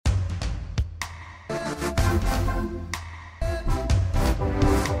Hey,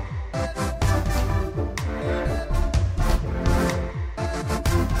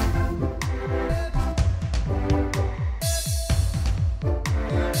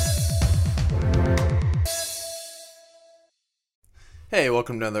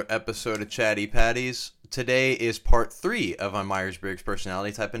 welcome to another episode of Chatty Patties. Today is part 3 of my Myers-Briggs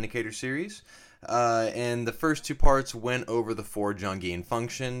Personality Type Indicator series. And the first 2 parts went over the 4 Jungian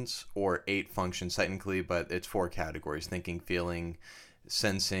functions, or 8 functions technically, but it's 4 categories: thinking, feeling,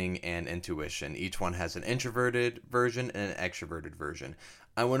 sensing, and intuition. Each one has an introverted version and an extroverted version.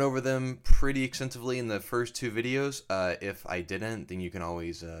 I went over them pretty extensively in the first 2 videos. If I didn't, then you can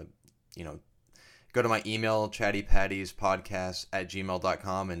always, go to my email,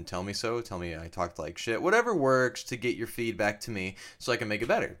 chattypattiespodcast@gmail.com, and tell me so. Tell me I talked like shit. Whatever works to get your feedback to me so I can make it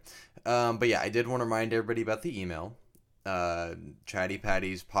better. But yeah, I did want to remind everybody about the email,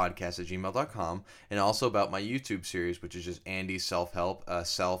 chattypattiespodcast@gmail.com, and also about my YouTube series, which is just Andy's Self-Help,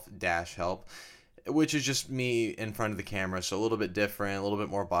 Self-Help, which is just me in front of the camera, so a little bit different, a little bit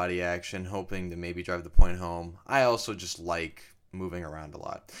more body action, hoping to maybe drive the point home. I also just like moving around a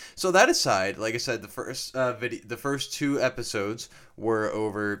lot. So that aside, like I said, the first 2 episodes were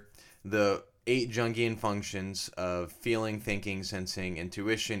over the 8 Jungian functions of feeling, thinking, sensing,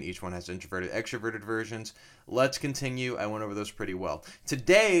 intuition. Each one has introverted, extroverted versions. Let's continue. I went over those pretty well.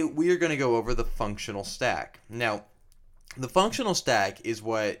 Today, we are going to go over the functional stack. Now, the functional stack is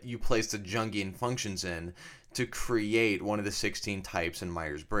what you place the Jungian functions in to create one of the 16 types in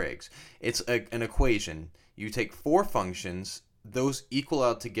Myers-Briggs. It's an equation. You take 4 functions. Those equal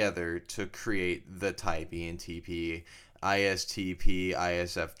out together to create the type: ENTP, ISTP,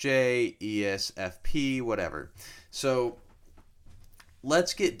 ISFJ, ESFP, whatever. So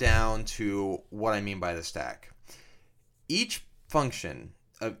let's get down to what I mean by the stack. Each function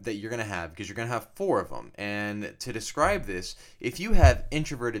that you're going to have, because you're going to have 4 of them, and to describe this, if you have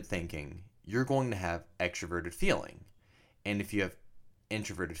introverted thinking, you're going to have extroverted feeling. And if you have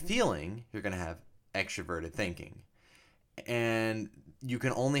introverted feeling, you're going to have extroverted thinking. And you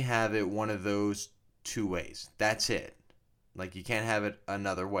can only have it one of those 2 ways. That's it. Like, you can't have it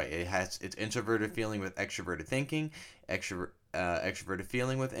another way. It's introverted feeling with extroverted thinking, extroverted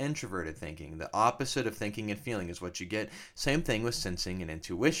feeling with introverted thinking. The opposite of thinking and feeling is what you get. Same thing with sensing and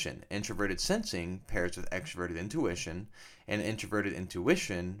intuition. Introverted sensing pairs with extroverted intuition, and introverted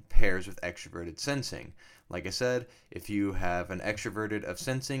intuition pairs with extroverted sensing. Like I said, if you have an extroverted of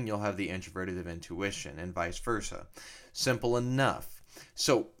sensing, you'll have the introverted of intuition, and vice versa. Simple enough.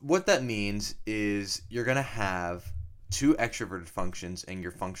 So what that means is you're going to have 2 extroverted functions in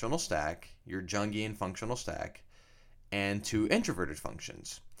your functional stack, your Jungian functional stack, and 2 introverted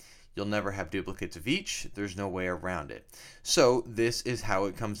functions. You'll never have duplicates of each. There's no way around it. So this is how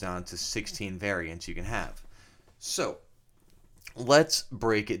it comes down to 16 variants you can have. So let's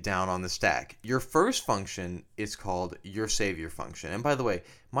break it down on the stack. Your first function is called your savior function. And by the way,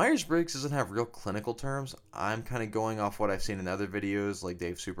 Myers-Briggs doesn't have real clinical terms. I'm kind of going off what I've seen in other videos, like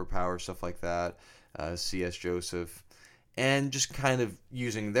Dave Superpower, stuff like that, C.S. Joseph, and just kind of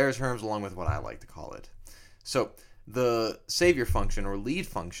using their terms along with what I like to call it. So the savior function or lead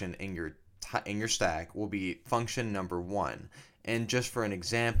function in your stack will be function number 1. And just for an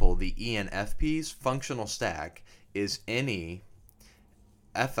example, the ENFP's functional stack is NE,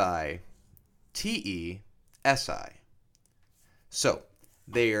 FI, TE, SI. So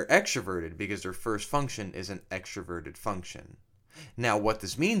they are extroverted because their first function is an extroverted function. Now what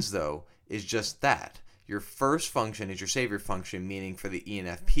this means though is just that. Your first function is your savior function, meaning for the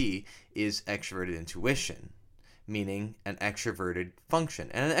ENFP is extroverted intuition, meaning an extroverted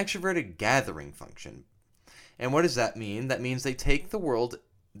function, and an extroverted gathering function. And what does that mean? That means they take the world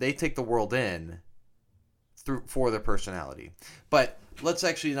in for their personality. But let's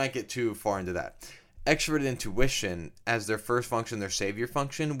actually not get too far into that. Extroverted intuition as their first function, their savior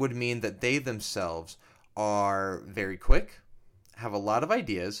function, would mean that they themselves are very quick, have a lot of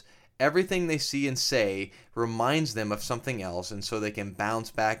ideas. Everything they see and say reminds them of something else, and so they can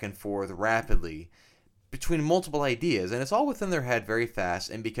bounce back and forth rapidly between multiple ideas, and it's all within their head very fast.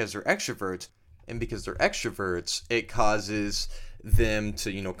 And because they're extroverts, it causes them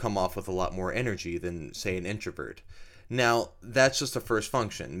to, come off with a lot more energy than, say, an introvert. Now, that's just the first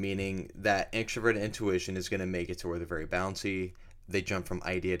function, meaning that extroverted intuition is going to make it to where they're very bouncy. They jump from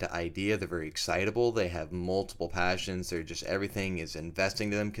idea to idea. They're very excitable. They have multiple passions. They're just, everything is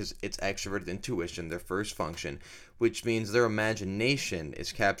investing to them because it's extroverted intuition, their first function, which means their imagination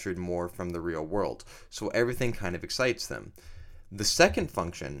is captured more from the real world. So everything kind of excites them. The second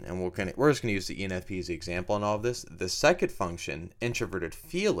function, and we're just going to use the ENFP as the example in all of this. The second function, introverted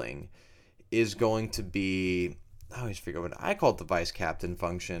feeling, is going to be I always forget what I call it, the vice captain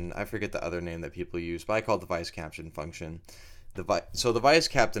function. I forget the other name that people use, but I call it the vice captain function. So the vice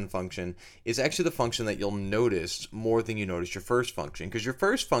captain function is actually the function that you'll notice more than you notice your first function. Because your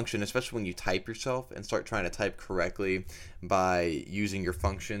first function, especially when you type yourself and start trying to type correctly by using your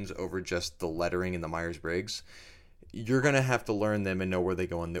functions over just the lettering in the Myers-Briggs, you're going to have to learn them and know where they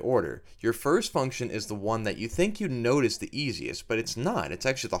go in the order. Your first function is the one that you think you notice the easiest, but it's not. It's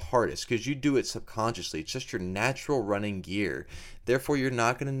actually the hardest because you do it subconsciously. It's just your natural running gear. Therefore, you're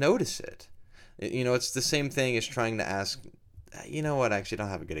not going to notice it. It's the same thing as trying to ask, you know what, actually I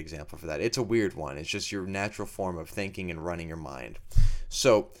don't have a good example for that. It's a weird one. It's just your natural form of thinking and running your mind.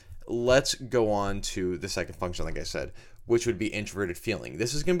 So let's go on to the second function, like I said, which would be introverted feeling.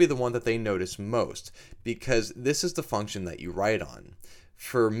 This is going to be the one that they notice most because this is the function that you write on.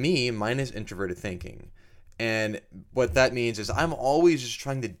 For me, mine is introverted thinking. And what that means is I'm always just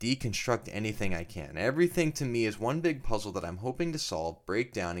trying to deconstruct anything I can. Everything to me is one big puzzle that I'm hoping to solve,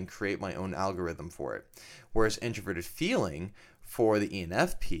 break down, and create my own algorithm for it. Whereas introverted feeling for the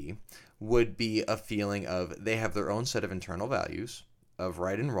ENFP would be a feeling of they have their own set of internal values of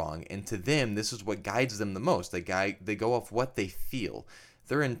right and wrong, and to them, this is what guides them the most. They go off what they feel.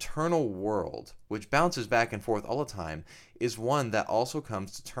 Their internal world, which bounces back and forth all the time, is one that also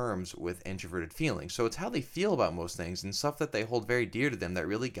comes to terms with introverted feelings. So it's how they feel about most things and stuff that they hold very dear to them that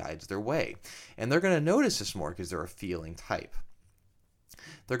really guides their way. And they're going to notice this more because they're a feeling type.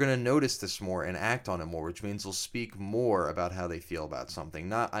 They're going to notice this more and act on it more, which means they'll speak more about how they feel about something.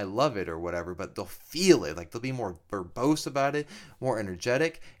 Not I love it or whatever, but they'll feel it. Like they'll be more verbose about it, more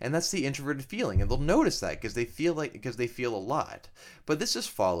energetic, and that's the introverted feeling. And they'll notice that because they feel a lot. But this is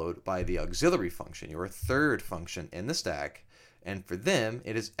followed by the auxiliary function, your third function in the stack. And for them,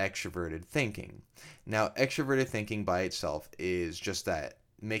 it is extroverted thinking. Now, extroverted thinking by itself is just that,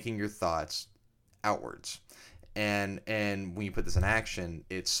 making your thoughts outwards. And when you put this in action,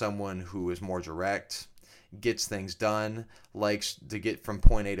 it's someone who is more direct, gets things done, likes to get from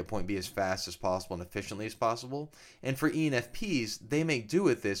point A to point B as fast as possible and efficiently as possible. And for ENFPs, they make do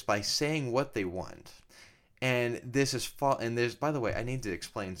with this by saying what they want. And there's, by the way, I need to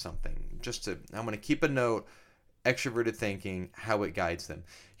explain something. I'm going to keep a note, extroverted thinking, how it guides them.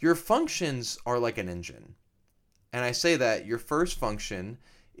 Your functions are like an engine. And I say that your first function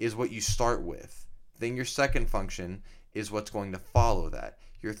is what you start with. Then your second function is what's going to follow that.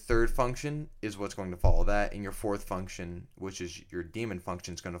 Your third function is what's going to follow that. And your fourth function, which is your demon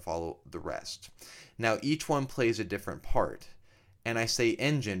function, is going to follow the rest. Now, each one plays a different part. And I say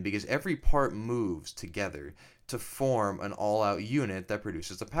engine because every part moves together to form an all-out unit that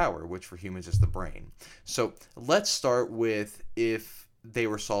produces the power, which for humans is the brain. So let's start with if they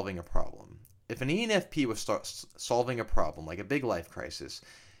were solving a problem. If an ENFP was solving a problem, like a big life crisis,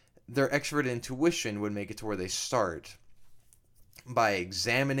 their extroverted intuition would make it to where they start by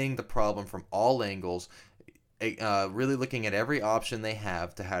examining the problem from all angles, really looking at every option they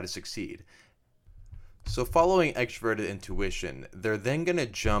have to how to succeed. So following extroverted intuition, they're then going to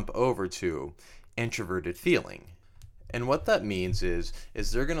jump over to introverted feeling. And what that means is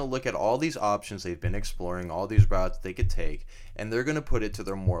they're going to look at all these options they've been exploring, all these routes they could take, and they're going to put it to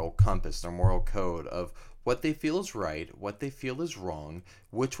their moral compass, their moral code of what they feel is right, what they feel is wrong,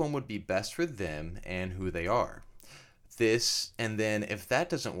 which one would be best for them, and who they are. And then if that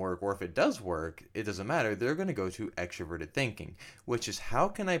doesn't work, or if it does work, it doesn't matter, they're going to go to extroverted thinking, which is how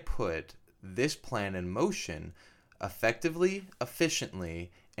can I put this plan in motion effectively,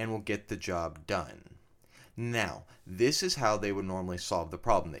 efficiently, and will get the job done. Now, this is how they would normally solve the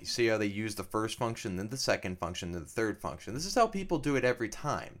problem. You see how they use the first function, then the second function, then the third function. This is how people do it every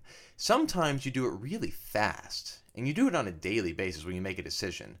time. Sometimes you do it really fast, and you do it on a daily basis when you make a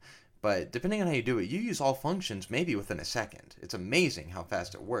decision. But depending on how you do it, you use all functions maybe within a second. It's amazing how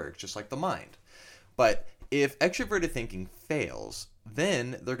fast it works, just like the mind. But if extroverted thinking fails,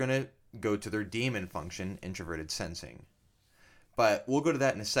 then they're going to go to their demon function, introverted sensing. But we'll go to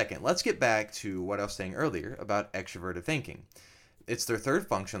that in a second. Let's get back to what I was saying earlier about extroverted thinking. It's their third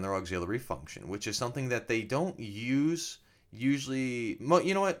function, their auxiliary function, which is something that they don't use usually.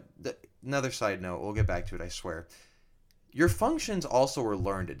 You know what? Another side note, we'll get back to it, I swear. Your functions also were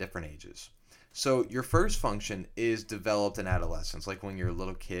learned at different ages. So your first function is developed in adolescence, like when you're a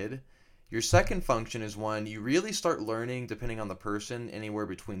little kid. Your second function is one you really start learning, depending on the person, anywhere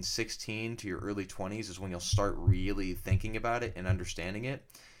between 16 to your early 20s is when you'll start really thinking about it and understanding it.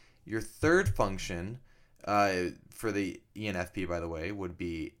 Your third function, for the ENFP, by the way, would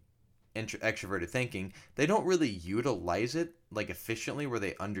be extroverted thinking. They don't really utilize it like efficiently where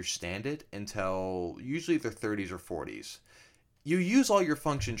they understand it until usually their 30s or 40s. you use all your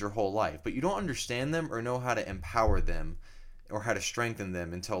functions your whole life, but you don't understand them or know how to empower them or how to strengthen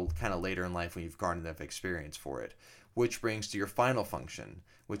them until kind of later in life when you've garnered enough experience for it. Which brings to your final function,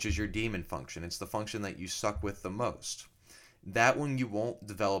 which is your demon function. It's the function that you suck with the most. That one you won't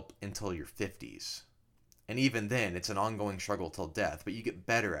develop until your 50s. And even then, it's an ongoing struggle till death, but you get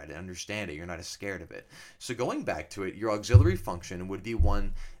better at it, understand it, you're not as scared of it. So going back to it, your auxiliary function would be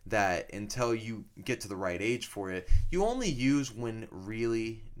one that until you get to the right age for it, you only use when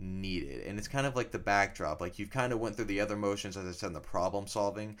really needed. And it's kind of like the backdrop, like you've kind of went through the other motions, as I said, in the problem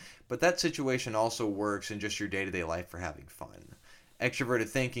solving, but that situation also works in just your day-to-day life for having fun. Extroverted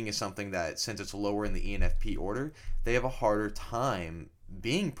thinking is something that, since it's lower in the ENFP order, they have a harder time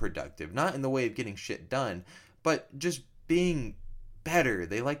being productive, not in the way of getting shit done, but just being better.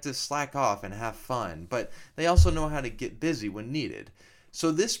 They like to slack off and have fun, but they also know how to get busy when needed.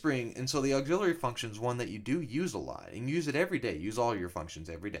 So the auxiliary function is one that you do use a lot, and use it every day. Use all your functions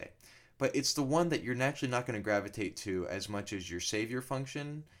every day. But it's the one that you're naturally not going to gravitate to as much as your savior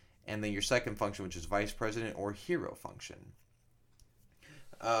function, and then your second function, which is vice president or hero function.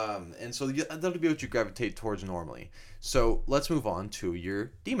 And so that'll be what you gravitate towards normally. So let's move on to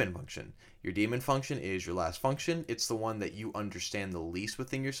your demon function. Your demon function is your last function. It's the one that you understand the least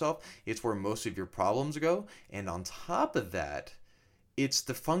within yourself. It's where most of your problems go. And on top of that, it's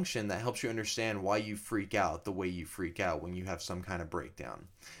the function that helps you understand why you freak out the way you freak out when you have some kind of breakdown.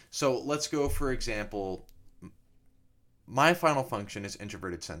 So let's go, for example, my final function is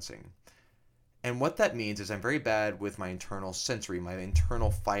introverted sensing. And what that means is I'm very bad with my internal sensory, my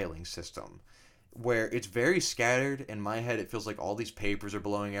internal filing system, where it's very scattered. In my head, it feels like all these papers are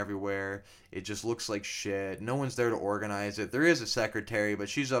blowing everywhere. It just looks like shit. No one's there to organize it. There is a secretary, but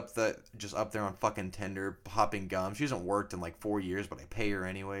she's just up there on fucking Tinder, popping gum. She hasn't worked in like 4 years, but I pay her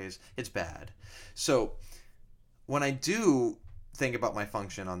anyways. It's bad. So when I do think about my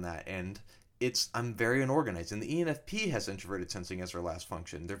function on that end, I'm very unorganized. And the ENFP has introverted sensing as their last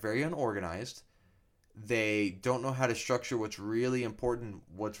function. They're very unorganized. They don't know how to structure what's really important,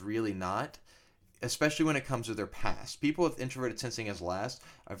 what's really not, especially when it comes to their past. People with introverted sensing as last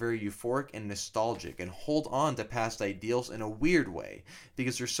are very euphoric and nostalgic and hold on to past ideals in a weird way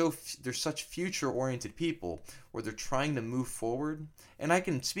because they're such future-oriented people where they're trying to move forward. And I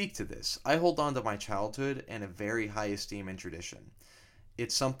can speak to this. I hold on to my childhood and a very high esteem and tradition.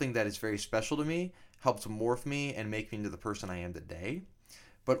 It's something that is very special to me, helped morph me and make me into the person I am today.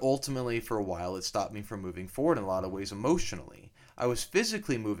 But ultimately, for a while, it stopped me from moving forward in a lot of ways emotionally. I was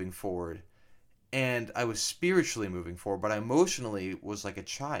physically moving forward, and I was spiritually moving forward, but I emotionally was like a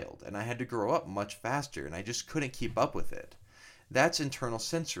child, and I had to grow up much faster, and I just couldn't keep up with it. That's internal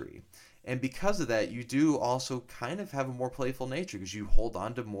sensory. And because of that, you do also kind of have a more playful nature, because you hold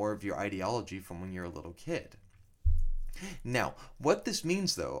on to more of your ideology from when you're a little kid. Now, what this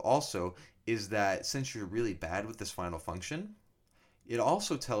means, though, also, is that since you're really bad with this final function, it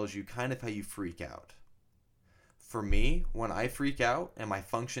also tells you kind of how you freak out. For me, when I freak out and my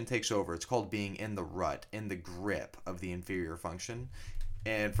function takes over, it's called being in the rut, in the grip of the inferior function.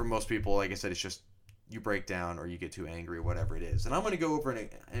 And for most people, like I said, it's just you break down or you get too angry or whatever it is. And I'm going to go over an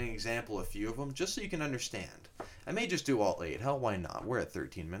example, a few of them, just so you can understand. I may just do all 8. Hell, why not? We're at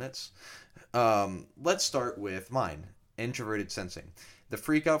 13 minutes. Let's start with mine, introverted sensing. The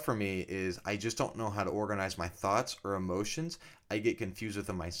freak out for me is I just don't know how to organize my thoughts or emotions. I get confused with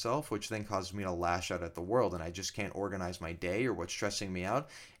them myself, which then causes me to lash out at the world, and I just can't organize my day or what's stressing me out,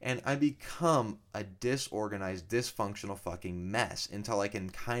 and I become a disorganized, dysfunctional fucking mess until I can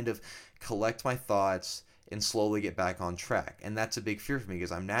kind of collect my thoughts and slowly get back on track. And that's a big fear for me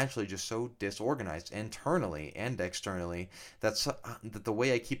because I'm naturally just so disorganized internally and externally that the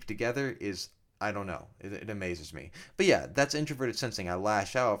way I keep it together is, I don't know. It amazes me. But yeah, that's introverted sensing. I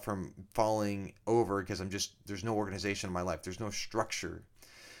lash out from falling over because there's no organization in my life. There's no structure.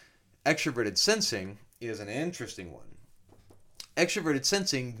 Extroverted sensing is an interesting one. Extroverted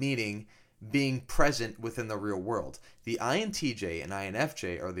sensing meaning being present within the real world. The INTJ and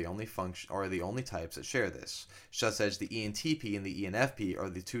INFJ are the only types that share this. Just as the ENTP and the ENFP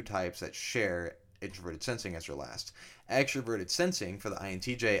are the 2 types that share introverted sensing as your last. Extroverted sensing for the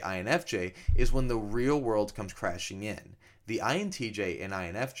INTJ, INFJ is when the real world comes crashing in. The INTJ and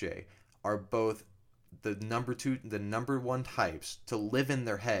INFJ are both the number 1 types to live in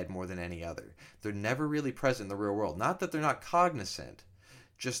their head more than any other. They're never really present in the real world. Not that they're not cognizant,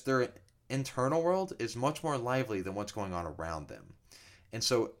 just their internal world is much more lively than what's going on around them. And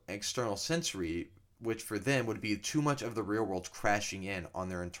so external sensory which for them would be too much of the real world crashing in on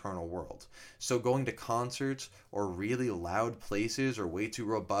their internal world. So going to concerts or really loud places or way too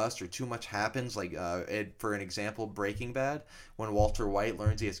robust or too much happens, like for an example, Breaking Bad, when Walter White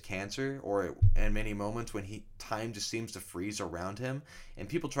learns he has cancer, or in many moments when time just seems to freeze around him and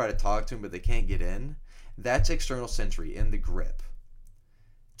people try to talk to him but they can't get in, that's external sensory in the grip.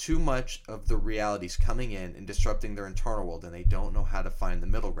 Too much of the reality's coming in and disrupting their internal world, and they don't know how to find the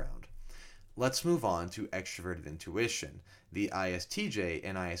middle ground. Let's move on to extroverted intuition. The ISTJ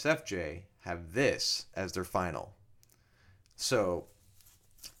and ISFJ have this as their final. So,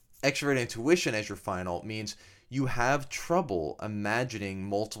 extroverted intuition as your final means you have trouble imagining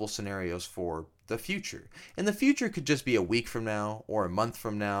multiple scenarios for the future. And the future could just be a week from now or a month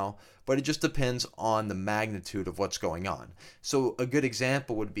from now, but it just depends on the magnitude of what's going on. So a good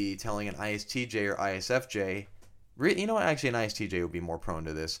example would be telling an ISTJ or ISFJ, you know what, actually an ISTJ would be more prone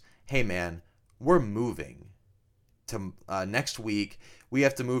to this. Hey man, we're moving to next week. We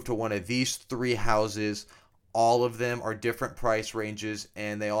have to move to one of these 3 houses. All of them are different price ranges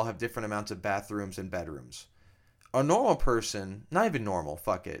and they all have different amounts of bathrooms and bedrooms. A normal person, not even normal,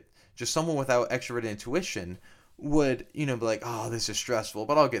 fuck it, just someone without extroverted intuition would, be like, oh, this is stressful,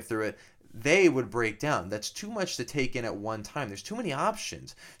 but I'll get through it. They would break down. That's too much to take in at one time. There's too many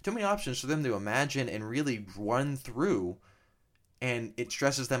options for them to imagine and really run through, and it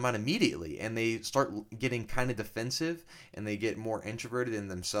stresses them out immediately, and they start getting kind of defensive, and they get more introverted in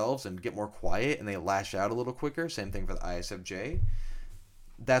themselves and get more quiet, and they lash out a little quicker. Same thing for the ISFJ.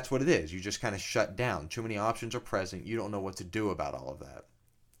 That's what it is. You just kind of shut down. Too many options are present. You don't know what to do about all of that.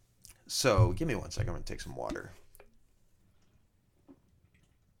 So, give me 1 second. I'm going to take some water.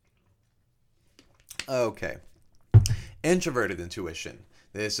 Okay. Introverted intuition.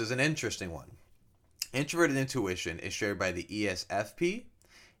 This is an interesting one. Introverted intuition is shared by the ESFP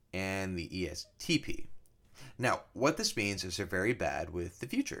and the ESTP. Now, what this means is they're very bad with the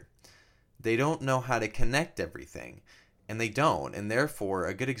future. They don't know how to connect everything, and they don't. And therefore,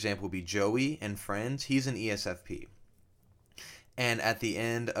 a good example would be Joey in Friends. He's an ESFP. And at the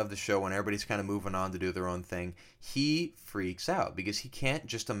end of the show, when everybody's kind of moving on to do their own thing, he freaks out because he can't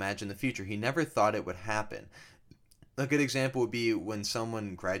just imagine the future. He never thought it would happen. A good example would be when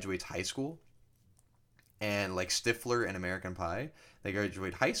someone graduates high school, and like Stifler in American Pie, they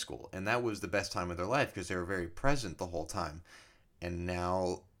graduate high school, and that was the best time of their life because they were very present the whole time. And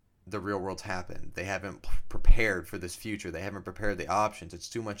now the real world's happened. They haven't prepared for this future. They haven't prepared the options. It's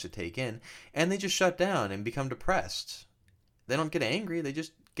too much to take in, and they just shut down and become depressed. They don't get angry, they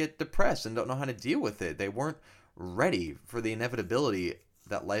just get depressed and don't know how to deal with it. They weren't ready for the inevitability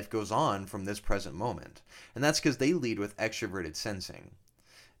that life goes on from this present moment. And that's because they lead with extroverted sensing,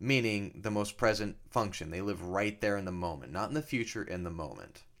 meaning the most present function. They live right there in the moment, not in the future, in the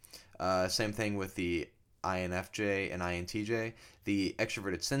moment. Same thing with the INFJ and INTJ. The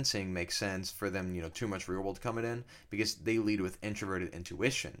extroverted sensing makes sense for them, too much real world coming in, because they lead with introverted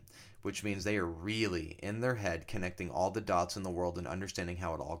intuition, which means they are really in their head connecting all the dots in the world and understanding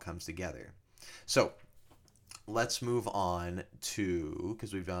how it all comes together. So let's move on to,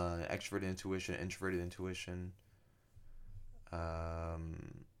 because we've done extroverted intuition, introverted intuition.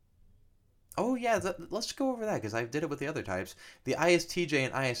 Let's go over that because I did it with the other types. The ISTJ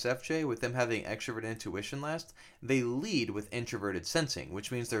and ISFJ, with them having extroverted intuition last, they lead with introverted sensing,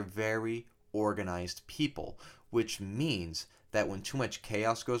 which means they're very organized people, which means that when too much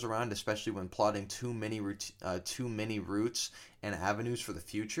chaos goes around, especially when plotting too many routes and avenues for the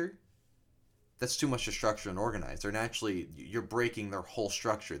future, that's too much to structure and organize. You're breaking their whole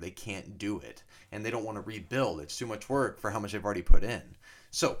structure. They can't do it, and they don't want to rebuild. It's too much work for how much they've already put in.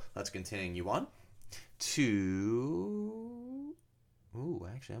 So let's continue on to...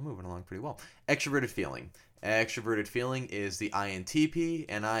 actually, I'm moving along pretty well. Extroverted feeling. Extroverted feeling is the INTP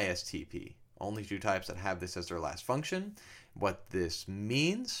and ISTP. Only 2 types that have this as their last function. What this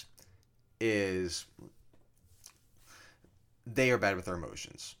means is they are bad with their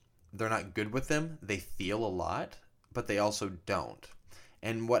emotions. They're not good with them. They feel a lot, but they also don't.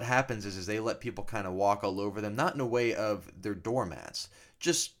 And what happens is they let people kind of walk all over them, not in a way of their doormats,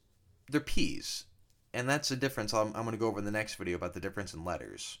 just their peas. And that's the difference. I'm going to go over in the next video about the difference in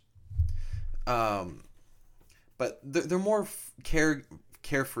letters. But they're more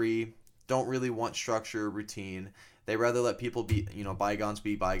carefree, don't really want structure, routine. They rather let people be, bygones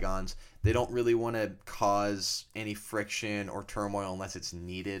be bygones. They don't really want to cause any friction or turmoil unless it's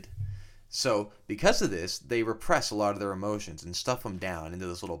needed. So because of this, they repress a lot of their emotions and stuff them down into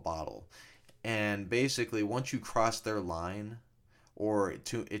this little bottle. And basically, once you cross their line, or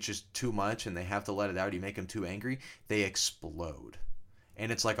it's just too much and they have to let it out, you make them too angry, they explode.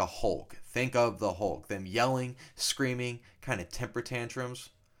 and it's like a Hulk. Think of the Hulk, them yelling, screaming, kind of temper tantrums.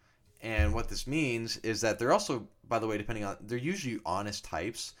 And what this means is that they're also, by the way, they're usually honest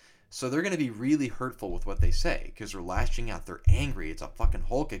types. So they're going to be really hurtful with what they say because they're lashing out. They're angry. It's a fucking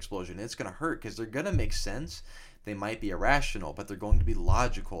Hulk explosion. It's going to hurt because they're going to make sense. They might be irrational, but they're going to be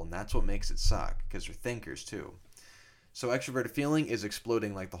logical. And that's what makes it suck because they're thinkers too. So extroverted feeling is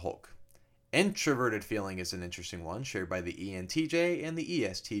exploding like the Hulk. Introverted feeling is an interesting one shared by the ENTJ and the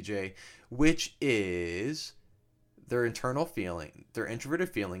ESTJ, which is their internal feeling, their introverted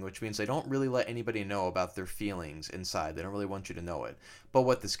feeling, which means they don't really let anybody know about their feelings inside. They don't really want you to know it. But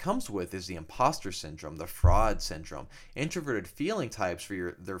what this comes with is the imposter syndrome, the fraud syndrome. Introverted feeling types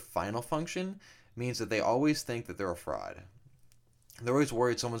for their final function means that they always think that they're a fraud. They're always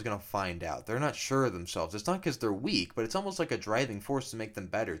worried someone's going to find out. They're not sure of themselves. It's not because they're weak, but it's almost like a driving force to make them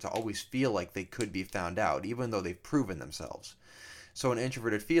better, to always feel like they could be found out, even though they've proven themselves. So an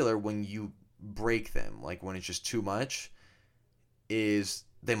introverted feeler, when you break them, like when it's just too much, is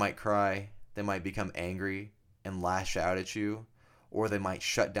they might cry, they might become angry and lash out at you, or they might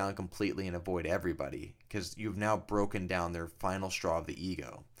shut down completely and avoid everybody because you've now broken down their final straw of the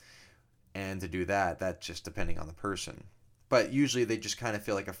ego. And to do that, that's just depending on the person. But usually they just kind of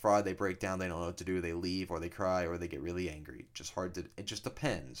feel like a fraud. They break down, they don't know what to do, they leave, or they cry, or they get really angry. It just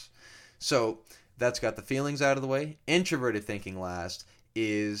depends. So that's got the feelings out of the way. Introverted thinking last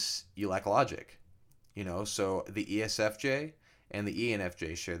is you lack logic. So the ESFJ and the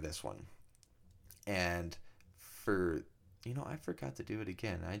ENFJ share this one. And I forgot to do it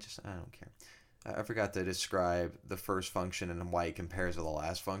again. I don't care. I forgot to describe the first function and why it compares to the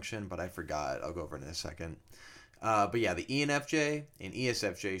last function, but I forgot. I'll go over it in a second. But yeah, the ENFJ and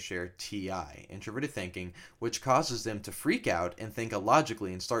ESFJ share TI, introverted thinking, which causes them to freak out and think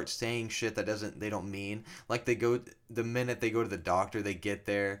illogically and start saying shit that they don't mean. Like the minute they go to the doctor, they get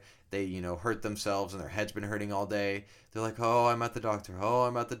there, they, hurt themselves and their head's been hurting all day. They're like, oh, I'm at the doctor. Oh,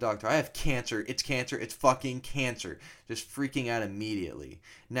 I'm at the doctor. I have cancer. It's cancer. It's fucking cancer. Just freaking out immediately.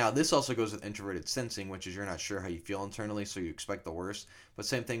 Now, this also goes with introverted sensing, which is you're not sure how you feel internally, so you expect the worst. But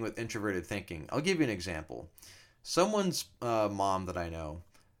same thing with introverted thinking. I'll give you an example. Someone's mom that I know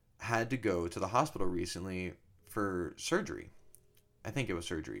had to go to the hospital recently for surgery. I think it was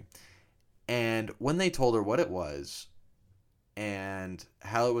surgery. And when they told her what it was and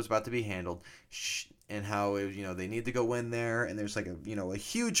how it was about to be handled, and how they need to go in there, and there's like a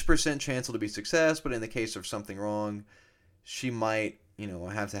huge % chance it'll be success, but in the case of something wrong, she might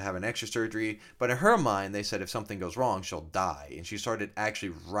have to have an extra surgery. But in her mind, they said if something goes wrong, she'll die. And she started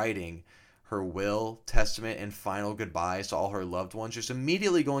actually writing her will, testament, and final goodbyes to all her loved ones, just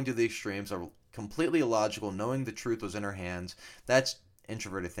immediately going to the extremes are completely illogical, knowing the truth was in her hands. That's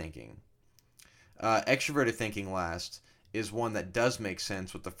introverted thinking. Extroverted thinking last is one that does make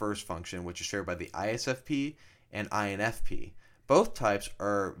sense with the first function, which is shared by the ISFP and INFP. Both types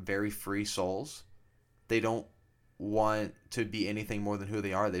are very free souls. They don't want to be anything more than who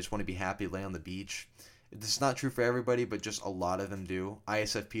they are. They just want to be happy, lay on the beach. This is not true for everybody, but just a lot of them do.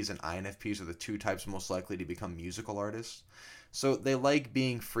 ISFPs and INFPs are the two types most likely to become musical artists. So they like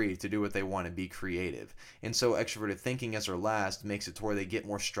being free to do what they want and be creative. And so extroverted thinking as their last makes it to where they get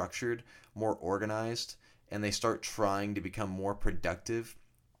more structured, more organized, and they start trying to become more productive,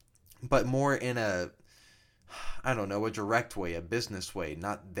 but more in a direct way, a business way,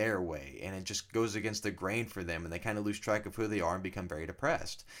 not their way. And it just goes against the grain for them, and they kind of lose track of who they are and become very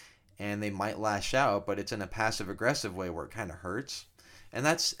depressed. And they might lash out, but it's in a passive-aggressive way where it kind of hurts. And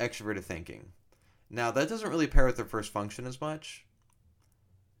that's extroverted thinking. Now, that doesn't really pair with their first function as much.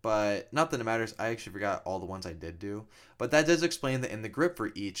 But not that it matters. I actually forgot all the ones I did do. But that does explain the grip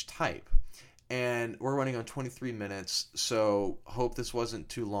for each type. And we're running on 23 minutes, so hope this wasn't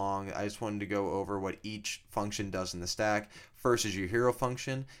too long. I just wanted to go over what each function does in the stack. First is your hero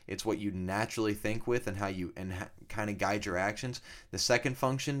function. It's what you naturally think with and how you kind of guide your actions. The second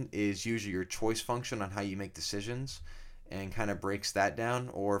function is usually your choice function on how you make decisions and kind of breaks that down.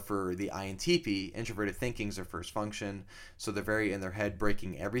 Or for the INTP, introverted thinking is their first function. So they're very in their head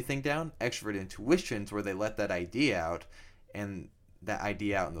breaking everything down. Extroverted intuitions where they let that idea out into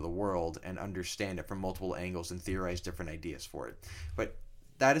the world and understand it from multiple angles and theorize different ideas for it. But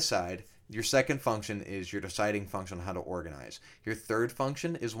that aside, your second function is your deciding function on how to organize. Your third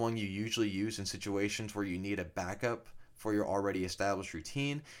function is one you usually use in situations where you need a backup for your already established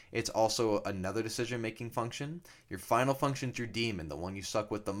routine. It's also another decision-making function. Your final function is your demon, the one you suck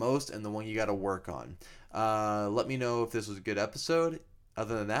with the most and the one you got to work on. Let me know if this was a good episode.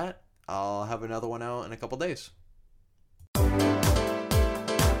 Other than that, I'll have another one out in a couple days.